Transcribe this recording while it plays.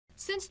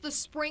Since the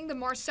spring, the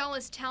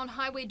Marcellus Town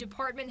Highway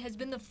Department has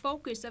been the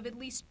focus of at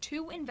least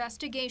 2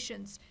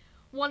 investigations.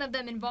 One of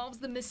them involves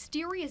the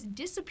mysterious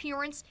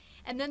disappearance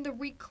and then the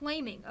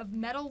reclaiming of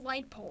metal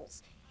light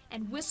poles.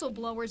 And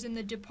whistleblowers in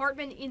the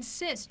department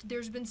insist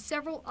there's been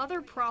several other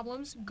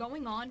problems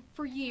going on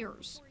for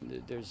years.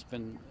 There's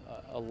been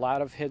a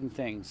lot of hidden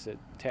things that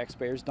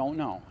taxpayers don't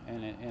know,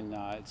 and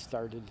it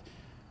started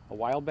a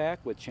while back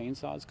with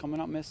chainsaws coming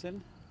up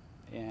missing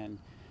and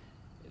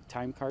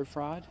time card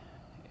fraud.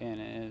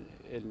 And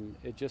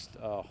it just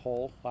a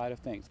whole lot of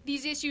things.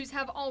 These issues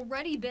have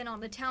already been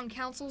on the town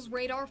council's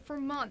radar for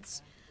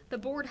months. The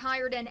board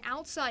hired an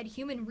outside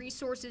human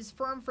resources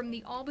firm from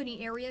the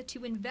Albany area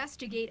to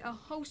investigate a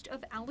host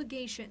of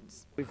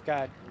allegations. We've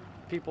got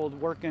people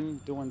working,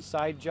 doing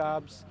side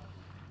jobs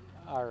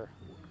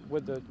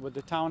with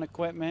the town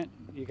equipment.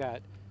 You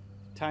got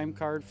time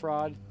card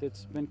fraud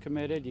that's been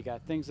committed. You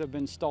got things that have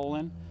been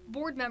stolen.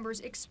 Board members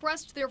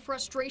expressed their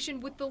frustration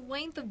with the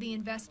length of the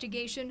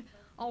investigation,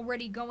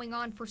 already going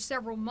on for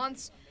several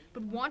months,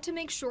 but want to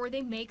make sure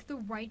they make the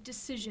right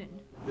decision.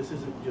 This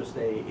isn't just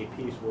a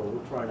piece where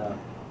we're trying to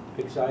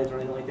pick sides or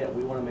anything like that.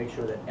 We want to make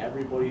sure that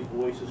everybody's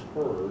voice is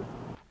heard.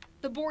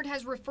 The board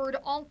has referred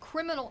all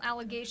criminal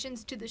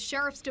allegations to the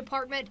Sheriff's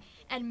Department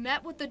and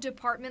met with the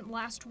department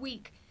last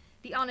week.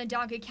 The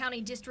Onondaga County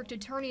District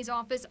Attorney's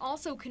Office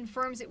also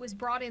confirms it was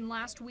brought in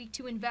last week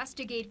to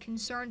investigate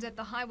concerns at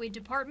the Highway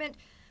Department,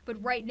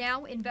 but right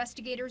now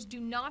investigators do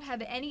not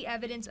have any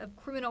evidence of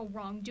criminal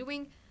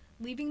wrongdoing,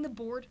 leaving the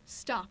board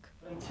stuck.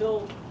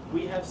 Until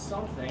we have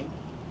something,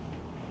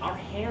 our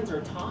hands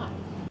are tied.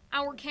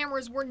 Our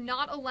cameras were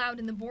not allowed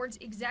in the board's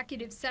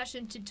executive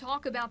session to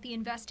talk about the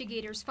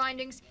investigators'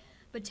 findings,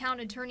 but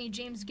Town Attorney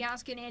James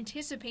Gaskin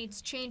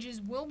anticipates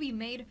changes will be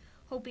made,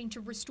 hoping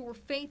to restore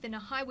faith in a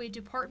highway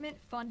department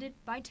funded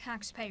by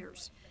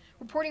taxpayers.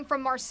 Reporting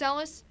from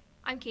Marcellus,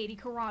 I'm Katie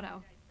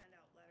Corrado.